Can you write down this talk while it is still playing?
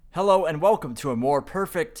Hello and welcome to a more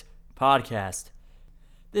perfect podcast.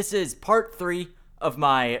 This is part 3 of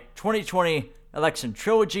my 2020 election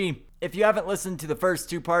trilogy. If you haven't listened to the first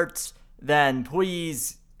two parts, then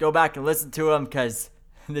please go back and listen to them because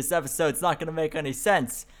this episode's not going to make any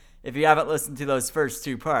sense if you haven't listened to those first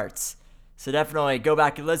two parts. So definitely go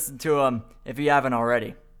back and listen to them if you haven't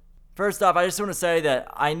already. First off, I just want to say that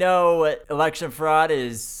I know election fraud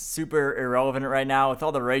is super irrelevant right now with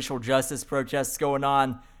all the racial justice protests going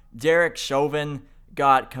on. Derek Chauvin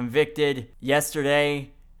got convicted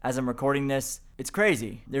yesterday as I'm recording this. It's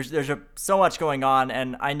crazy. There's so much going on,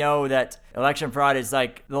 and I know that election fraud is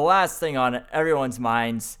like the last thing on everyone's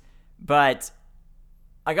minds, but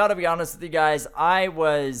I gotta be honest with you guys, I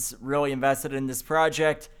was really invested in this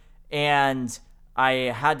project, and I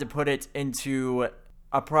had to put it into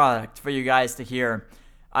a product for you guys to hear.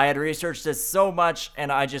 I had researched this so much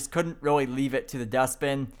and I just couldn't really leave it to the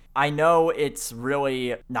dustbin. I know it's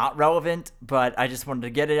really not relevant, but I just wanted to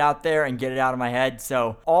get it out there and get it out of my head.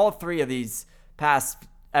 So all three of these past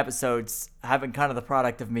episodes have been kind of the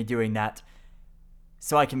product of me doing that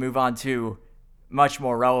so I can move on to much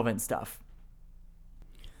more relevant stuff.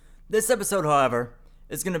 This episode, however,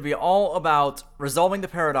 is going to be all about resolving the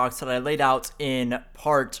paradox that I laid out in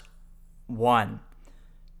part 1.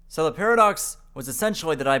 So the paradox was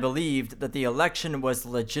essentially that I believed that the election was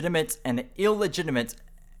legitimate and illegitimate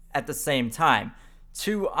at the same time.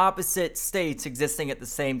 Two opposite states existing at the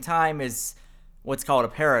same time is what's called a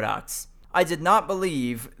paradox. I did not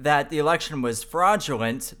believe that the election was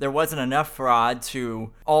fraudulent. There wasn't enough fraud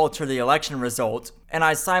to alter the election result. And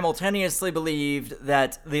I simultaneously believed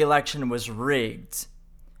that the election was rigged.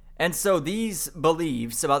 And so these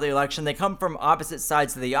beliefs about the election, they come from opposite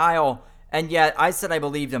sides of the aisle. And yet, I said I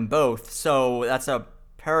believed in both, so that's a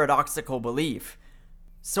paradoxical belief.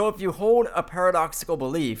 So if you hold a paradoxical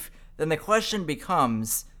belief, then the question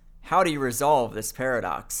becomes, how do you resolve this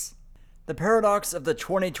paradox? The paradox of the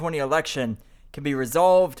 2020 election can be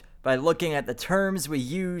resolved by looking at the terms we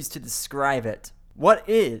use to describe it. What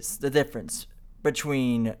is the difference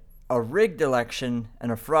between a rigged election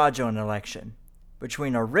and a fraudulent election?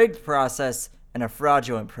 Between a rigged process and a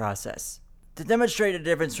fraudulent process? To demonstrate a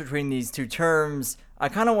difference between these two terms, I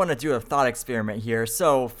kind of want to do a thought experiment here,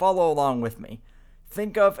 so follow along with me.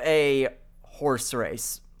 Think of a horse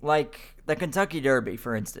race, like the Kentucky Derby,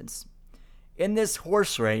 for instance. In this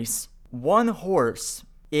horse race, one horse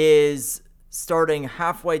is starting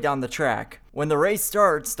halfway down the track. When the race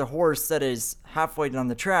starts, the horse that is halfway down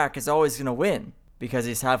the track is always going to win because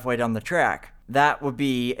he's halfway down the track. That would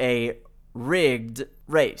be a rigged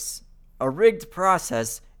race. A rigged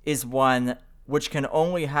process is one which can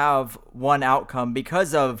only have one outcome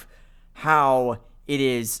because of how it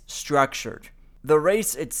is structured. The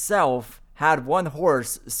race itself had one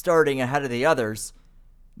horse starting ahead of the others.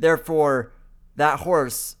 Therefore, that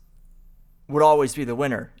horse would always be the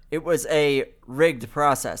winner. It was a rigged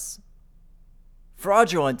process.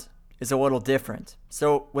 Fraudulent is a little different.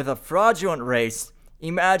 So with a fraudulent race,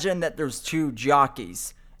 imagine that there's two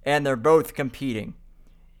jockeys and they're both competing.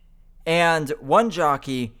 And one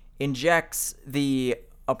jockey injects the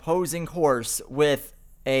opposing horse with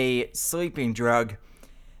a sleeping drug.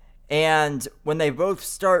 And when they both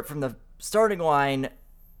start from the starting line,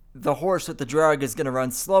 the horse with the drug is going to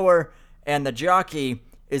run slower and the jockey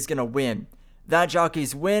is going to win. That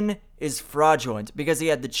jockey's win is fraudulent because he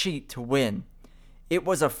had to cheat to win. It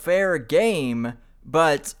was a fair game,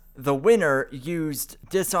 but the winner used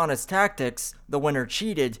dishonest tactics. The winner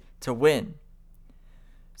cheated to win.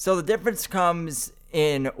 So the difference comes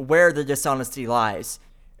in where the dishonesty lies.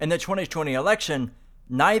 In the 2020 election,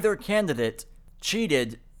 neither candidate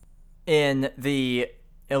cheated in the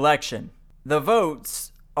election. The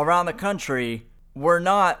votes around the country were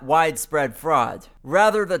not widespread fraud.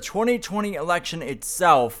 Rather, the 2020 election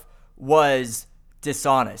itself was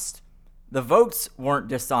dishonest. The votes weren't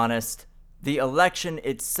dishonest. The election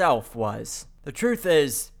itself was. The truth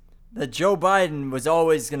is that Joe Biden was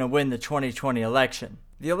always going to win the 2020 election.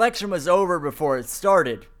 The election was over before it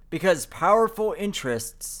started because powerful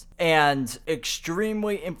interests and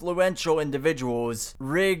extremely influential individuals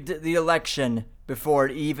rigged the election before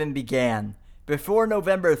it even began. Before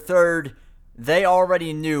November 3rd, they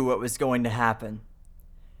already knew what was going to happen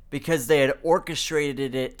because they had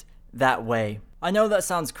orchestrated it that way. I know that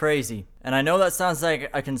sounds crazy, and I know that sounds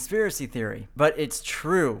like a conspiracy theory, but it's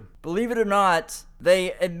true. Believe it or not,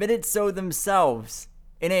 they admitted so themselves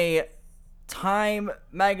in a Time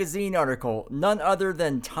magazine article. None other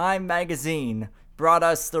than Time magazine brought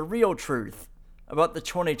us the real truth about the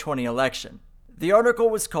 2020 election. The article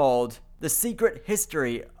was called "The Secret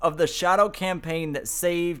History of the Shadow Campaign That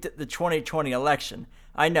Saved the 2020 Election"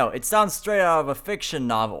 I know, it sounds straight out of a fiction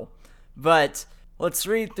novel, but let's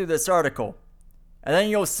read through this article, and then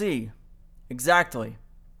you'll see exactly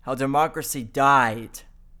how democracy died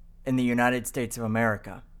in the United States of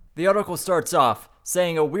America. The article starts off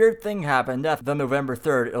saying a weird thing happened after the November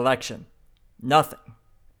 3rd election. Nothing.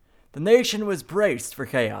 The nation was braced for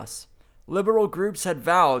chaos. Liberal groups had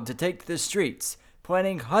vowed to take to the streets,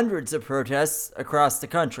 planning hundreds of protests across the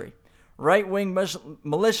country. Right-wing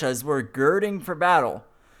militias were girding for battle.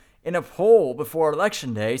 In a poll before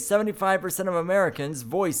Election Day, 75% of Americans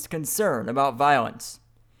voiced concern about violence.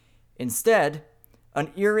 Instead,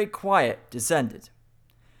 an eerie quiet descended.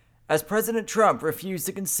 As President Trump refused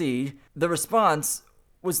to concede, the response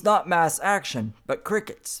was not mass action, but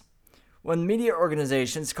crickets. When media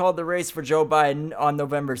organizations called the race for Joe Biden on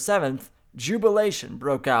November 7th, jubilation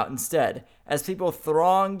broke out instead, as people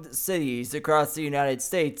thronged cities across the United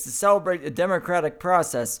States to celebrate the democratic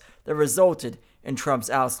process that resulted in Trump's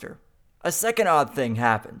ouster. A second odd thing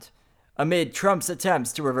happened. Amid Trump's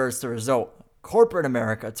attempts to reverse the result, corporate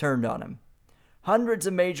America turned on him. Hundreds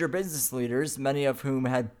of major business leaders, many of whom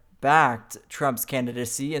had backed Trump's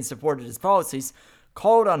candidacy and supported his policies,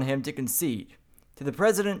 called on him to concede. To the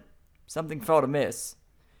president, something felt amiss.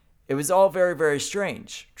 It was all very, very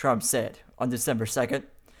strange, Trump said on December 2nd.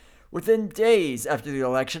 Within days after the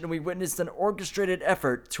election, we witnessed an orchestrated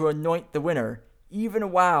effort to anoint the winner,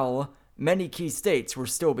 even while many key states were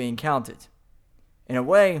still being counted. In a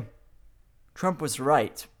way, Trump was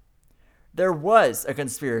right. There was a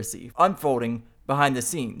conspiracy unfolding behind the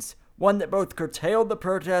scenes, one that both curtailed the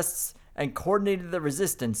protests and coordinated the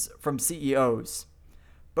resistance from CEOs.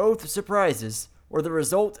 Both surprises were the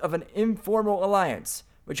result of an informal alliance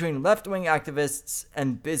between left-wing activists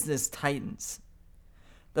and business titans.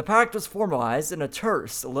 The pact was formalized in a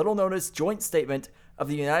terse, little-noticed joint statement of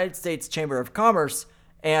the United States Chamber of Commerce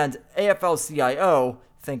and AFL-CIO,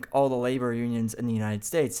 think all the labor unions in the United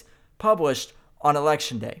States, published on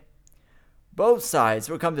Election Day. Both sides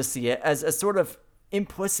would come to see it as a sort of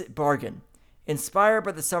implicit bargain, inspired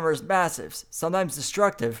by the summer's massive, sometimes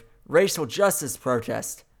destructive, racial justice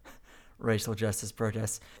protests,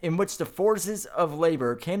 in which the forces of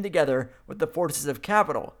labor came together with the forces of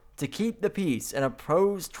capital to keep the peace and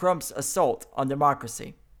oppose Trump's assault on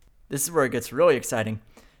democracy. This is where it gets really exciting.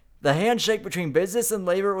 The handshake between business and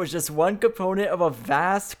labor was just one component of a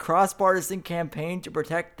vast cross-partisan campaign to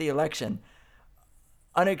protect the election.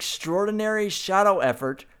 An extraordinary shadow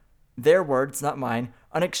effort, their words, not mine,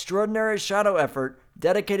 an extraordinary shadow effort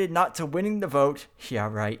dedicated not to winning the vote, yeah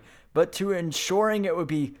right, but to ensuring it would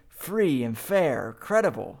be free and fair,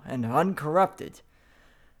 credible, and uncorrupted.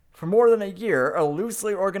 For more than a year, a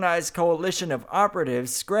loosely organized coalition of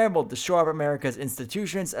operatives scrambled to shore up America's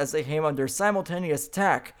institutions as they came under simultaneous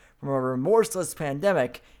attack from a remorseless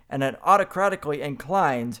pandemic and an autocratically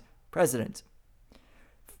inclined president.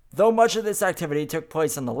 Though much of this activity took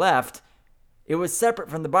place on the left, it was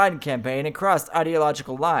separate from the Biden campaign and crossed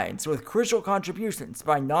ideological lines, with crucial contributions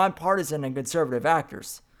by nonpartisan and conservative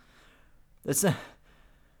actors. This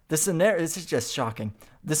is just shocking.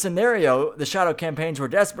 The scenario the shadow campaigns were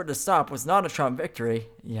desperate to stop was not a Trump victory.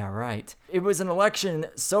 Yeah, right. It was an election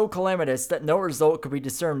so calamitous that no result could be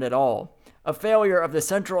discerned at all. A failure of the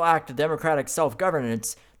central act of democratic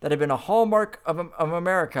self-governance that had been a hallmark of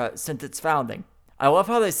America since its founding. I love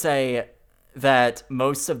how they say that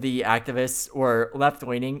most of the activists were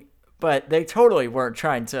left-leaning, but they totally weren't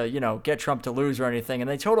trying to, get Trump to lose or anything, and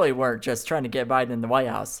they totally weren't just trying to get Biden in the White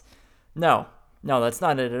House. No, that's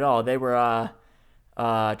not it at all. They were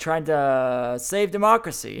trying to save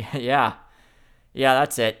democracy. Yeah,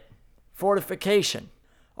 that's it. Fortification.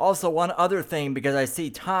 Also, one other thing, because I see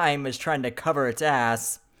Time is trying to cover its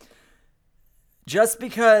ass. Just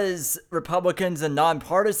because Republicans and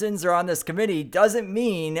nonpartisans are on this committee doesn't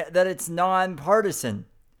mean that it's nonpartisan,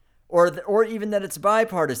 or even that it's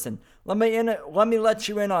bipartisan. Let me let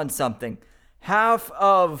you in on something. Half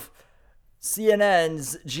of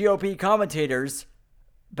CNN's GOP commentators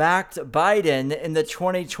backed Biden in the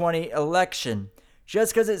 2020 election.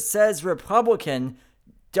 Just because it says Republican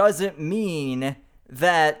doesn't mean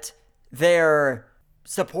that they're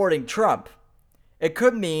supporting Trump. It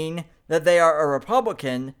could mean that they are a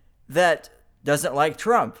Republican that doesn't like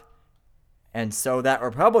Trump. And so that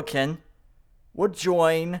Republican would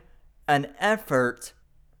join an effort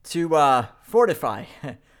to fortify.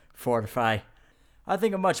 Fortify. I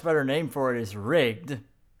think a much better name for it is rigged.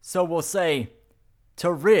 So we'll say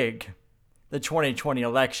to rig the 2020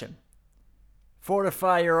 election.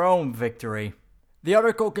 Fortify your own victory. The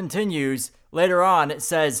article continues. Later on, it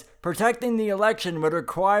says, protecting the election would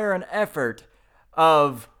require an effort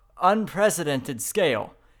of unprecedented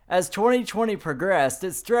scale, As 2020 progressed,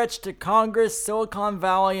 it stretched to Congress, Silicon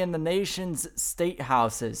Valley, and the nation's state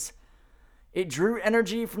houses. It drew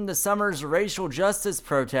energy from the summer's racial justice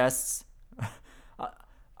protests.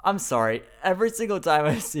 I'm sorry, every single time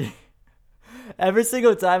I see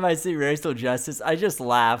racial justice, I just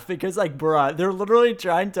laugh because, like, bruh, they're literally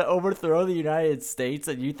trying to overthrow the United States,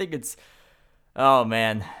 and you think it's, oh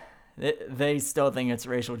man, they still think it's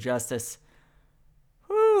racial justice.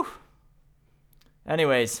 Whew.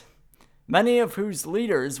 Anyways, many of whose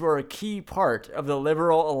leaders were a key part of the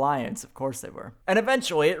Liberal Alliance. Of course they were. And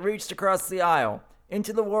eventually it reached across the aisle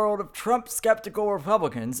into the world of Trump-skeptical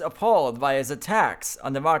Republicans appalled by his attacks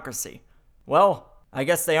on democracy. Well, I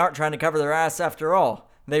guess they aren't trying to cover their ass after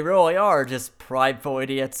all. They really are just prideful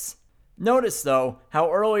idiots. Notice, though,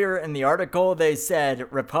 how earlier in the article they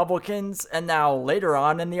said Republicans, and now later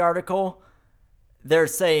on in the article, they're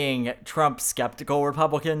saying Trump-skeptical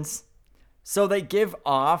Republicans. So they give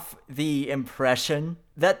off the impression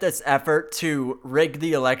that this effort to rig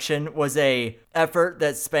the election was a effort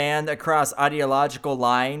that spanned across ideological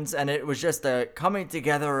lines, and it was just a coming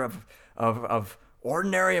together of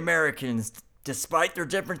ordinary Americans. Despite their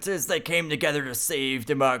differences, they came together to save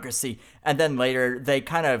democracy. And then later, they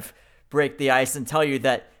kind of break the ice and tell you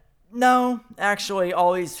that, no, actually,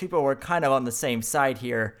 all these people were kind of on the same side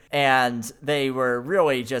here, and they were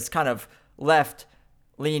really just kind of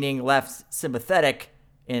left-leaning, left-sympathetic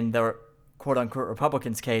in the quote-unquote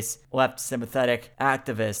Republicans' case, left-sympathetic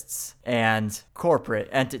activists and corporate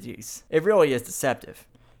entities. It really is deceptive.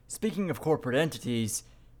 Speaking of corporate entities,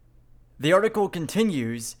 the article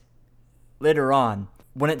continues later on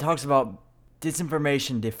when it talks about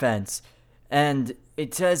disinformation defense, and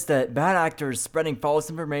it says that bad actors spreading false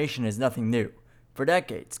information is nothing new. For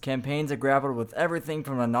decades, campaigns have grappled with everything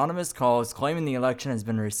from anonymous calls claiming the election has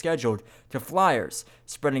been rescheduled to flyers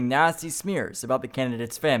spreading nasty smears about the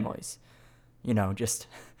candidates' families. You know, just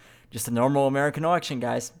a normal American election,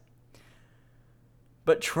 guys.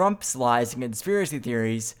 But Trump's lies and conspiracy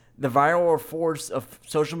theories, the viral force of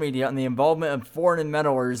social media, and the involvement of foreign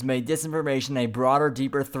meddlers made disinformation a broader,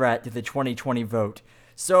 deeper threat to the 2020 vote.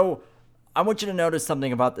 So, I want you to notice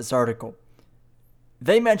something about this article.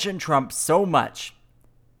 They mention Trump so much,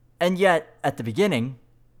 and yet, at the beginning,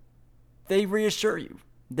 they reassure you.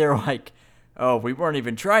 They're like, oh, we weren't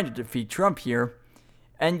even trying to defeat Trump here.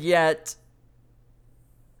 And yet,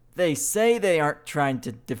 they say they aren't trying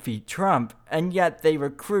to defeat Trump, and yet they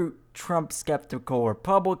recruit Trump-skeptical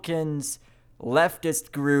Republicans,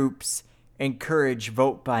 leftist groups, encourage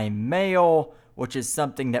vote by mail, which is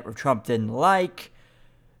something that Trump didn't like.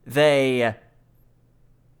 They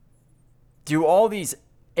do all these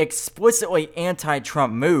explicitly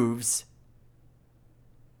anti-Trump moves.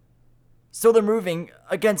 So they're moving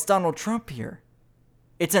against Donald Trump here.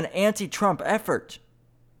 It's an anti-Trump effort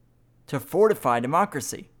to fortify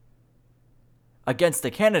democracy against a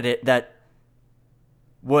candidate that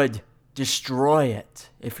would destroy it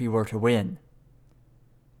if he were to win.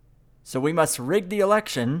 So we must rig the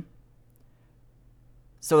election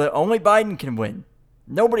so that only Biden can win.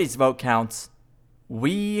 Nobody's vote counts.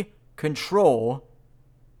 We control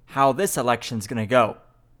how this election's going to go.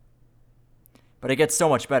 But it gets so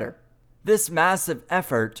much better. This massive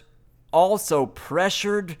effort also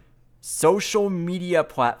pressured social media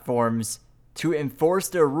platforms to enforce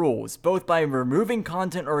their rules, both by removing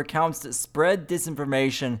content or accounts that spread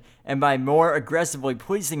disinformation and by more aggressively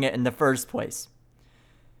policing it in the first place.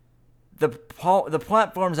 The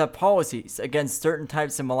platforms have policies against certain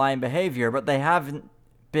types of malign behavior, but they haven't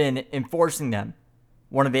been enforcing them,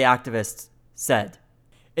 one of the activists said.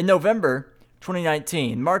 In November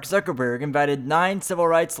 2019, Mark Zuckerberg invited 9 civil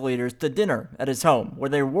rights leaders to dinner at his home, where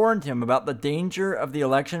they warned him about the danger of the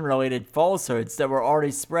election-related falsehoods that were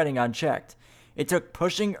already spreading unchecked. It took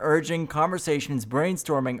pushing, urging, conversations,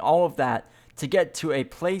 brainstorming, all of that to get to a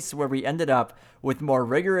place where we ended up with more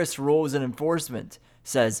rigorous rules and enforcement,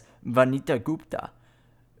 says Vanita Gupta,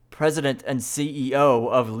 president and CEO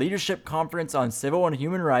of Leadership Conference on Civil and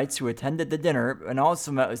Human Rights, who attended the dinner and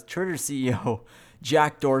also met with Twitter CEO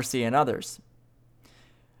Jack Dorsey and others.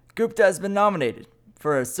 Gupta has been nominated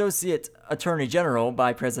for Associate Attorney General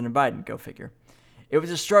by President Biden, go figure. It was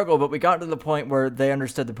a struggle, but we got to the point where they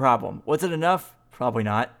understood the problem. Was it enough? Probably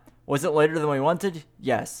not. Was it later than we wanted?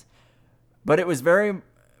 Yes. But it was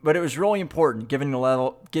really important, given the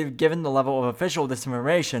level of official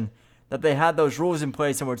disinformation, that they had those rules in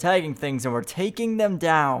place and were tagging things and were taking them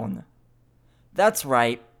down. That's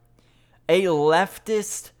right. A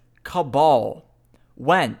leftist cabal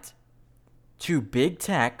went to big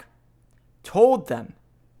tech, told them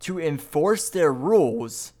to enforce their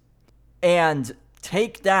rules and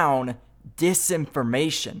take down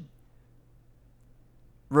disinformation.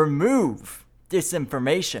 Remove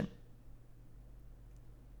disinformation.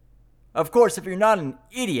 Of course, if you're not an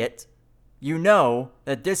idiot, you know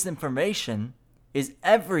that disinformation is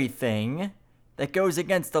everything that goes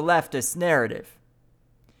against the leftist narrative.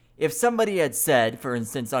 If somebody had said, for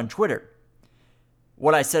instance, on Twitter,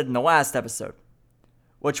 what I said in the last episode,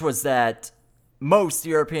 which was that most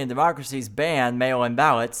European democracies ban mail-in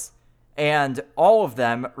ballots, and all of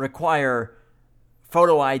them require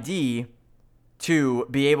photo ID to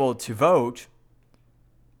be able to vote,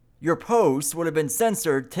 your post would have been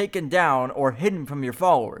censored, taken down, or hidden from your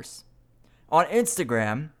followers. On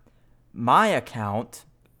Instagram, my account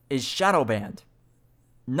is shadow banned.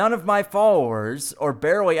 None of my followers, or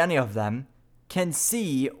barely any of them, can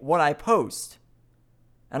see what I post.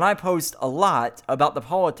 And I post a lot about the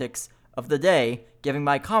politics of the day, giving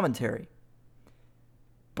my commentary.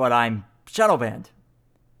 But I'm shadow banned.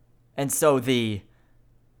 And so the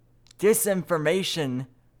disinformation,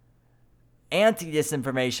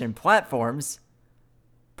 anti-disinformation platforms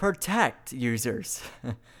protect users.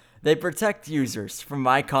 They protect users from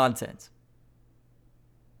my content.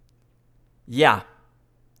 Yeah,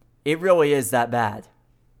 it really is that bad.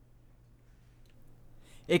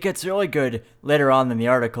 It gets really good later on in the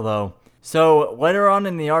article, though. So later on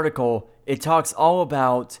in the article, it talks all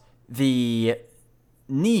about the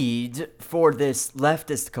need for this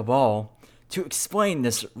leftist cabal to explain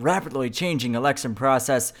this rapidly changing election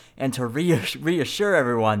process and to reassure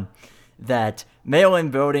everyone that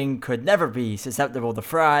mail-in voting could never be susceptible to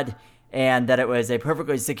fraud and that it was a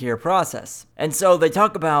perfectly secure process. And so they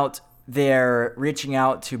talk about their reaching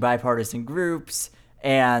out to bipartisan groups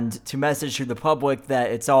and to message to the public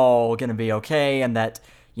that it's all going to be okay and that,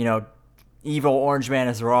 evil orange man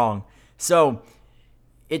is wrong. So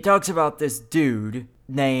it talks about this dude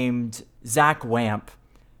named Zach Wamp.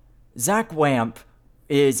 Zach Wamp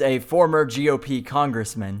is a former GOP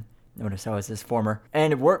congressman. Notice how it says former.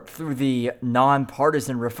 And worked through the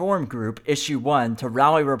nonpartisan reform group Issue 1 to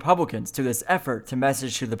rally Republicans to this effort to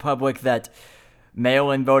message to the public that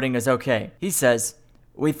mail-in voting is okay. He says,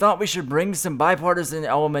 "We thought we should bring some bipartisan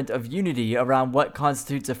element of unity around what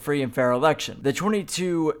constitutes a free and fair election. The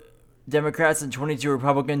 22 Democrats and 22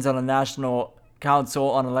 Republicans on the National Council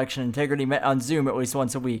on Election Integrity met on Zoom at least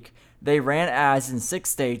once a week. They ran ads in 6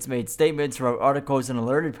 states, made statements, wrote articles, and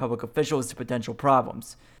alerted public officials to potential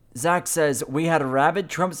problems." Zach says, "We had rabid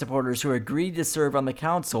Trump supporters who agreed to serve on the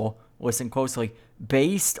council," listen closely,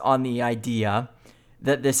 "based on the idea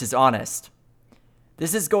that this is honest.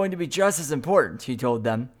 This is going to be just as important," he told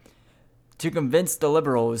them, "to convince the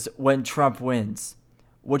liberals when Trump wins.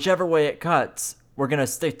 Whichever way it cuts, we're going to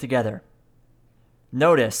stick together."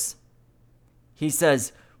 Notice, he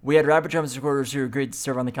says, "We had rabid Trump supporters who agreed to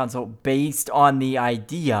serve on the council based on the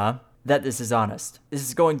idea that this is honest. This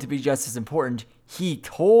is going to be just as important," he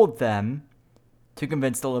told them, "to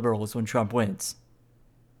convince the liberals when Trump wins."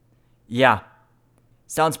 Yeah,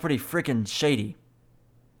 sounds pretty freaking shady.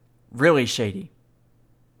 Really shady.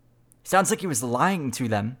 Sounds like he was lying to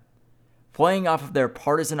them, playing off of their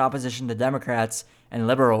partisan opposition to Democrats and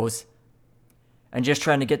liberals, and just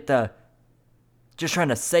trying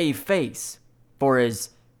to save face for his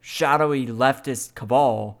shadowy leftist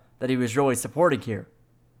cabal that he was really supporting here.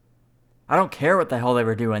 I don't care what the hell they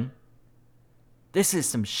were doing. This is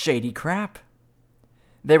some shady crap.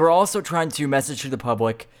 They were also trying to message to the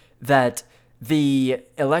public that the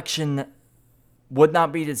election would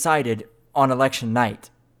not be decided on election night.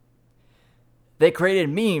 They created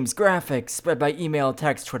memes, graphics, spread by email,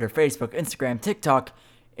 text, Twitter, Facebook, Instagram, TikTok,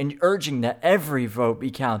 and urging that every vote be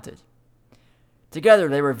counted. Together,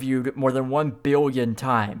 they were viewed more than 1 billion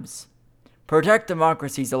times. Protect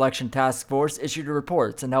Democracy's election task force issued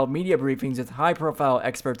reports and held media briefings with high-profile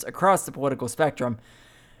experts across the political spectrum.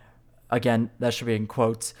 Again, that should be in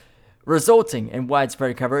quotes. Resulting in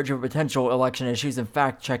widespread coverage of potential election issues and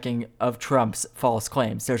fact-checking of Trump's false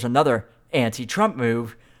claims. There's another anti-Trump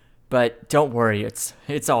move, but don't worry,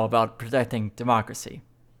 it's all about protecting democracy.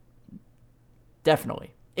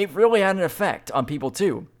 Definitely. It really had an effect on people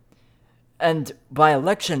too. And by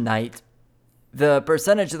election night, the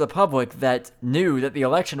percentage of the public that knew that the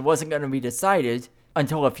election wasn't going to be decided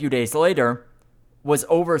until a few days later was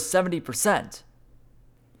over 70%.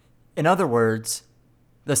 In other words,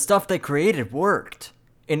 the stuff they created worked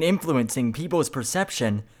in influencing people's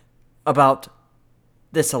perception about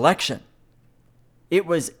this election. It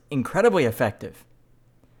was incredibly effective.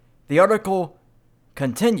 The article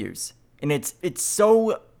continues, and it's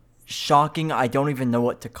so shocking I don't even know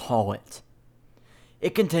what to call it.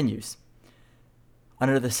 It continues.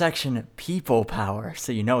 Under the section People Power,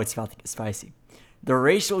 so you know it's about to get spicy. the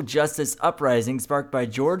racial justice uprising sparked by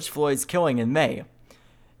George Floyd's killing in May,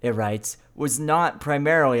 it writes, was not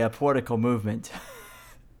primarily a political movement.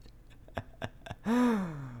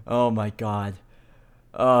 Oh my God.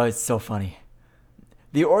 Oh, it's so funny.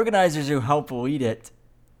 The organizers who helped lead it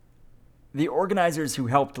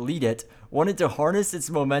wanted to harness its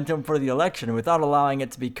momentum for the election without allowing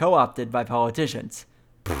it to be co-opted by politicians.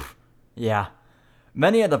 Yeah.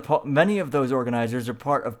 Many of those organizers are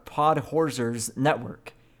part of Podhorser's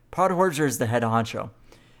network. Podhorser is the head honcho.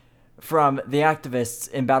 From the activists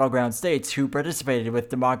in battleground states who participated with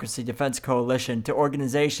Democracy Defense Coalition to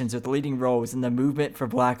organizations with leading roles in the movement for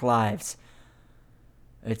Black Lives.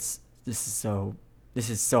 This is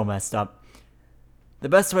so messed up. The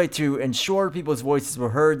best way to ensure people's voices were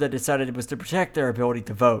heard, they decided, was to protect their ability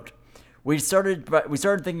to vote. We started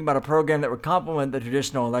thinking about a program that would complement the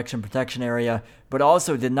traditional election protection area, but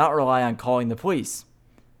also did not rely on calling the police.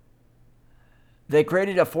 They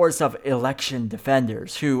created a force of election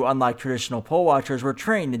defenders who, unlike traditional poll watchers, were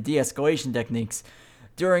trained in de-escalation techniques.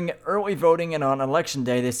 During early voting and on election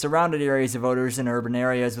day, they surrounded areas of voters in urban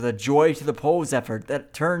areas with a joy to the polls effort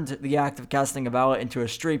that turned the act of casting a ballot into a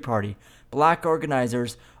street party. Black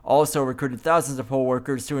organizers also recruited thousands of poll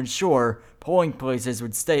workers to ensure polling places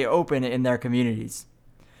would stay open in their communities.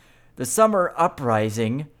 The summer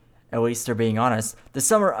uprising, at least they're being honest, the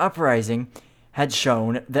summer uprising had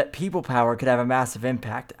shown that people power could have a massive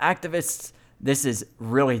impact. Activists, this is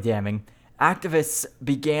really damning, activists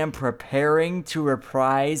began preparing to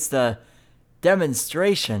reprise the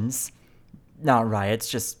demonstrations, not riots,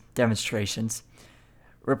 just demonstrations,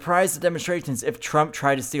 reprise the demonstrations if Trump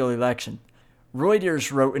tried to steal the election.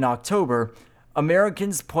 Reuters wrote in October,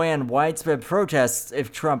 Americans plan widespread protests if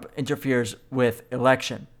Trump interferes with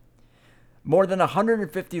election. More than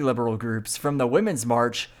 150 liberal groups, from the Women's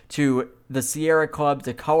March to the Sierra Club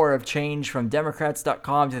to Color of Change, from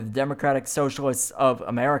Democrats.com to the Democratic Socialists of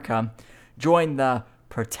America, joined the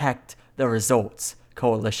Protect the Results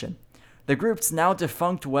coalition. The group's now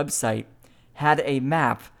defunct website had a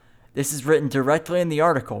map. This is written directly in the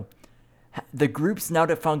article. The group's now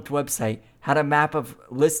defunct website had a map of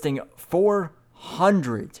listing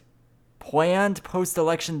 400 planned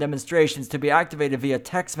post-election demonstrations to be activated via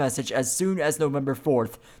text message as soon as November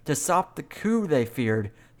 4th. To stop the coup they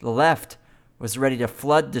feared, the left was ready to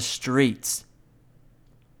flood the streets.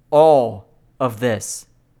 All of this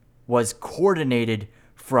was coordinated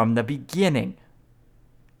from the beginning.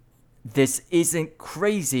 This isn't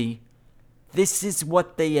crazy. This is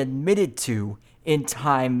what they admitted to in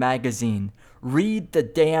Time magazine. Read the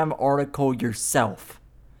damn article yourself.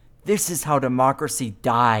 This is how democracy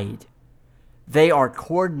died. They are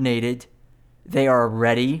coordinated, they are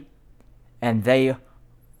ready, and they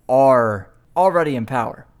are already in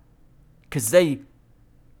power. Because they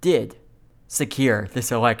did secure this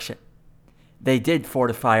election. They did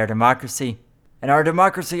fortify our democracy. And our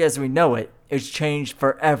democracy as we know it is changed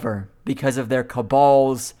forever because of their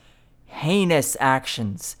cabal's heinous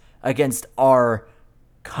actions against our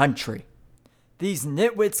country. These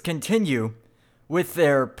nitwits continue with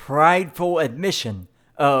their prideful admission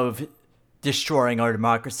of destroying our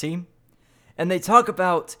democracy. And they talk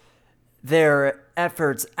about their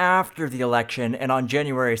efforts after the election and on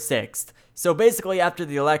January 6th. So basically after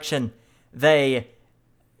the election, they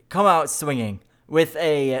come out swinging with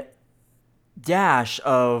a dash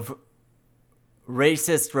of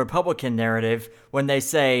racist Republican narrative when they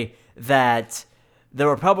say that the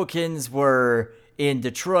Republicans were in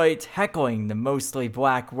Detroit heckling the mostly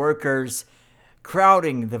black workers,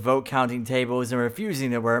 crowding the vote counting tables, and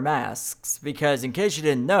refusing to wear masks. Because in case you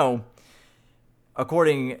didn't know,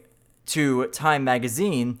 according to Time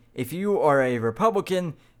magazine, if you are a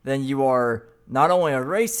Republican, then you are not only a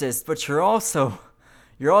racist, but you're also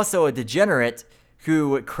a degenerate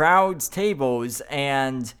who crowds tables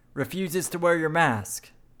and refuses to wear your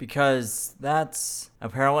mask. Because that's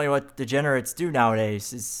apparently what degenerates do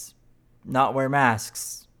nowadays, is not wear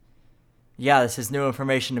masks. Yeah, this is new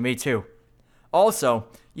information to me too. Also,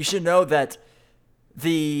 you should know that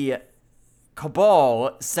the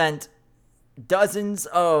cabal sent dozens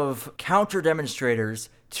of counter-demonstrators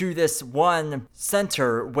to this one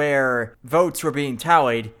center where votes were being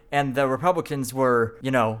tallied and the Republicans were,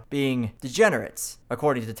 being degenerates,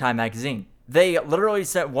 according to Time magazine. They literally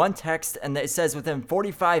sent one text and it says within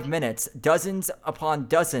 45 minutes, dozens upon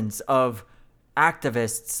dozens of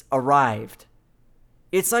activists arrived.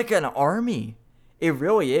 It's like an army. It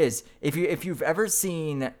really is. If you've ever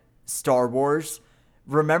seen Star Wars,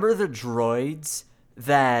 remember the droids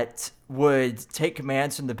that would take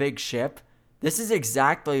commands from the big ship? This is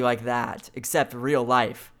exactly like that, except real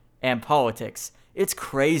life and politics. It's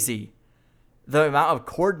crazy. the amount of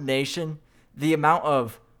coordination, the amount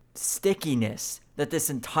of stickiness that this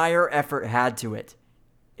entire effort had to it.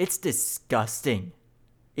 It's disgusting.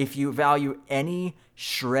 If you value any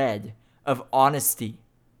shred of honesty,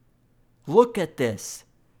 look at this.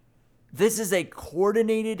 This is a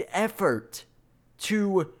coordinated effort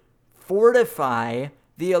to fortify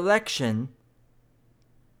the election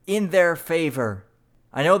in their favor.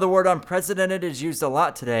 I know the word unprecedented is used a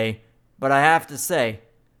lot today, but I have to say,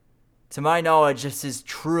 to my knowledge, this is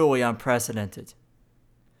truly unprecedented.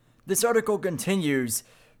 This article continues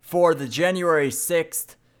for the January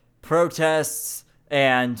 6th protests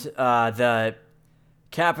and the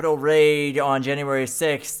Capitol raid on January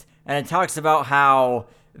 6th, and it talks about how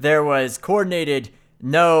there was coordinated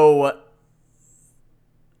no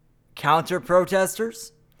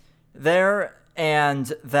counter-protesters there,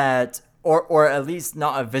 and that, or at least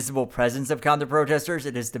not a visible presence of counter-protesters.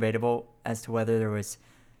 It is debatable as to whether there was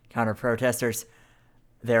counter-protesters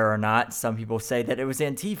there or not. Some people say that it was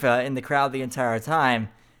Antifa in the crowd the entire time.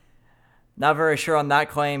 Not very sure on that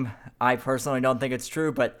claim. I personally don't think it's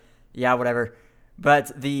true, but yeah, whatever.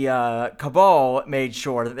 But the cabal made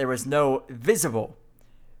sure that there was no visible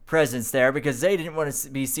presence there because they didn't want to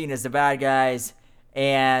be seen as the bad guys.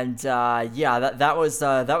 And that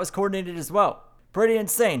was coordinated as well. Pretty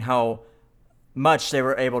insane how much they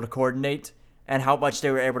were able to coordinate and how much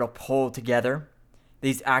they were able to pull together.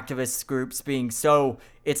 These activist groups being so,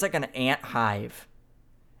 it's like an ant hive.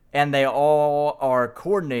 And they all are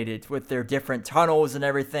coordinated with their different tunnels and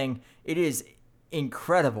everything. It is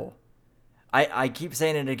incredible. I keep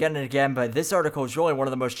saying it again and again, but this article is really one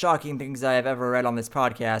of the most shocking things I have ever read on this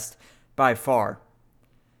podcast by far.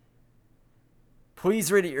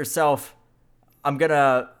 Please read it yourself. I'm going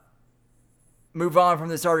to move on from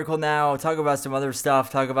this article now, talk about some other stuff,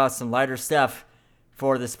 talk about some lighter stuff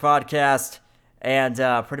for this podcast, and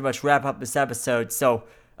pretty much wrap up this episode. So,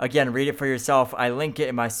 again, read it for yourself. I link it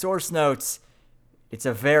in my source notes. It's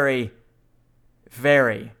a very,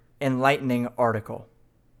 very enlightening article.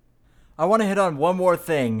 I want to hit on one more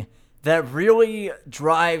thing that really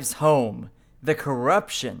drives home the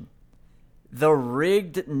corruption, the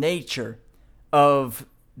rigged nature of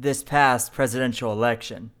this past presidential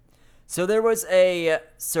election. So there was a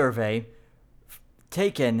survey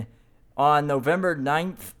taken on November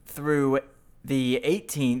 9th through the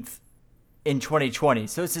 18th in 2020.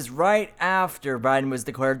 So this is right after Biden was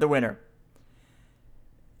declared the winner.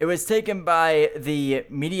 It was taken by the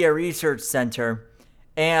Media Research Center,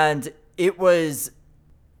 and it was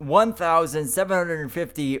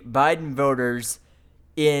 1,750 Biden voters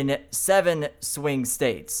in 7 swing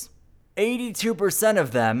states. 82%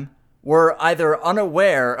 of them were either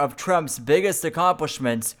unaware of Trump's biggest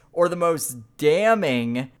accomplishments or the most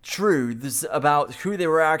damning truths about who they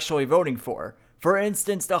were actually voting for. For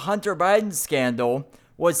instance, the Hunter Biden scandal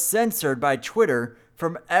was censored by Twitter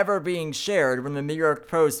from ever being shared when the New York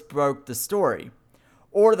Post broke the story.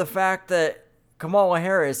 Or the fact that Kamala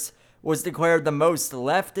Harris was declared the most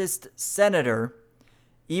leftist senator,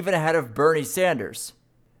 even ahead of Bernie Sanders.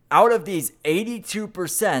 Out of these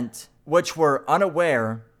 82%, which were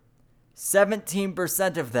unaware,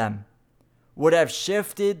 17% of them would have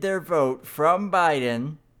shifted their vote from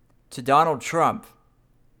Biden to Donald Trump,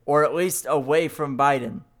 or at least away from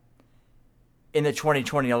Biden, in the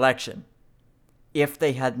 2020 election, if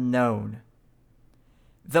they had known.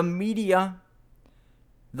 The media,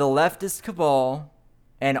 the leftist cabal,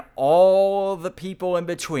 and all the people in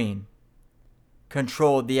between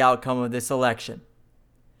controlled the outcome of this election.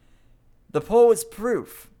 The poll is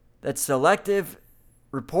proof that selective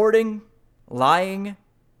reporting, lying,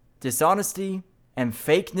 dishonesty, and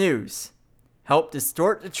fake news help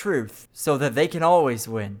distort the truth so that they can always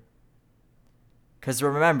win. Because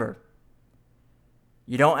remember,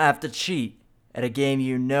 you don't have to cheat at a game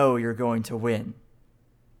you know you're going to win.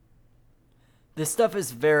 This stuff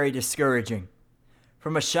is very discouraging.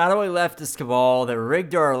 From a shadowy leftist cabal that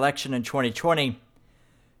rigged our election in 2020,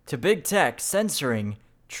 to big tech censoring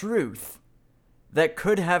truth that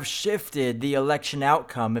could have shifted the election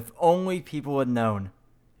outcome if only people had known.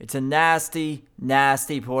 It's a nasty,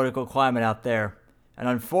 nasty political climate out there. And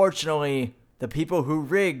unfortunately, the people who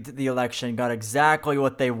rigged the election got exactly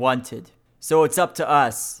what they wanted. So it's up to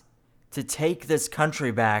us to take this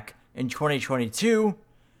country back in 2022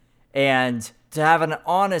 and to have an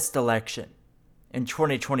honest election in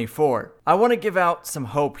 2024. I want to give out some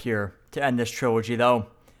hope here to end this trilogy, though.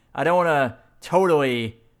 I don't want to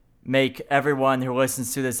totally make everyone who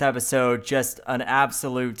listens to this episode just an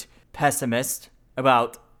absolute pessimist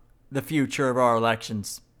about the future of our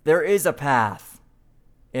elections. There is a path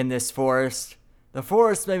in this forest. The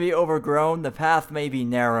forest may be overgrown, the path may be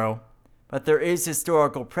narrow, but there is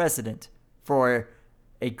historical precedent for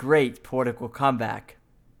a great political comeback.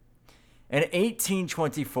 In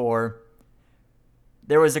 1824,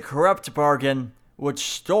 there was a corrupt bargain which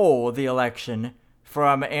stole the election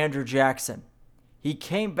from Andrew Jackson. He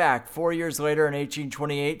came back 4 years later in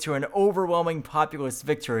 1828 to an overwhelming populist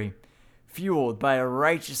victory, fueled by a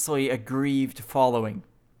righteously aggrieved following.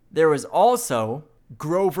 There was also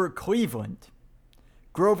Grover Cleveland.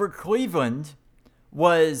 Grover Cleveland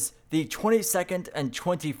was the 22nd and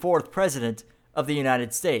 24th president of the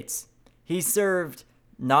United States. He served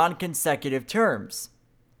non-consecutive terms.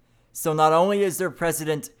 So not only is there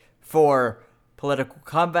precedent for political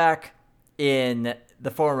comeback in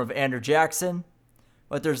the form of Andrew Jackson,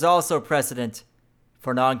 but there's also precedent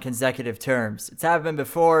for non-consecutive terms. It's happened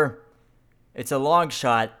before. It's a long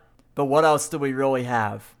shot, but what else do we really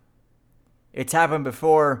have? It's happened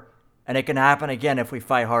before, and it can happen again if we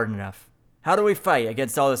fight hard enough. How do we fight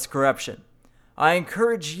against all this corruption? I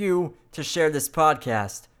encourage you to share this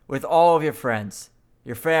podcast with all of your friends,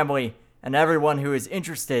 your family, and everyone who is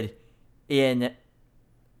interested in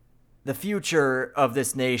the future of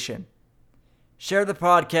this nation. Share the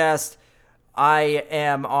podcast. I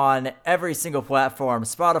am on every single platform: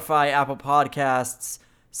 Spotify, Apple Podcasts,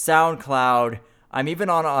 SoundCloud. I'm even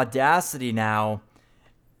on Audacity now.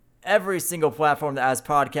 Every single platform that has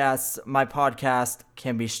podcasts, my podcast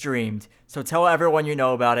can be streamed. So tell everyone you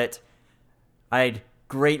know about it. I'd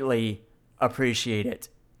greatly appreciate it.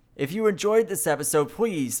 If you enjoyed this episode,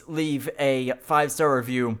 please leave a 5-star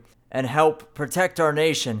review and help protect our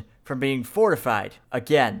nation from being fortified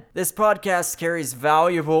again. This podcast carries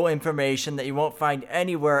valuable information that you won't find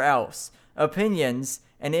anywhere else. Opinions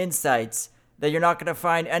and insights that you're not going to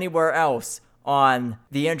find anywhere else on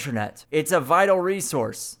the internet. It's a vital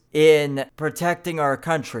resource in protecting our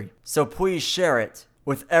country. So please share it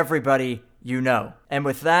with everybody you know. And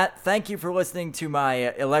with that, thank you for listening to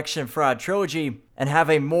my election fraud trilogy, and have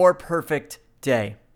a more perfect day.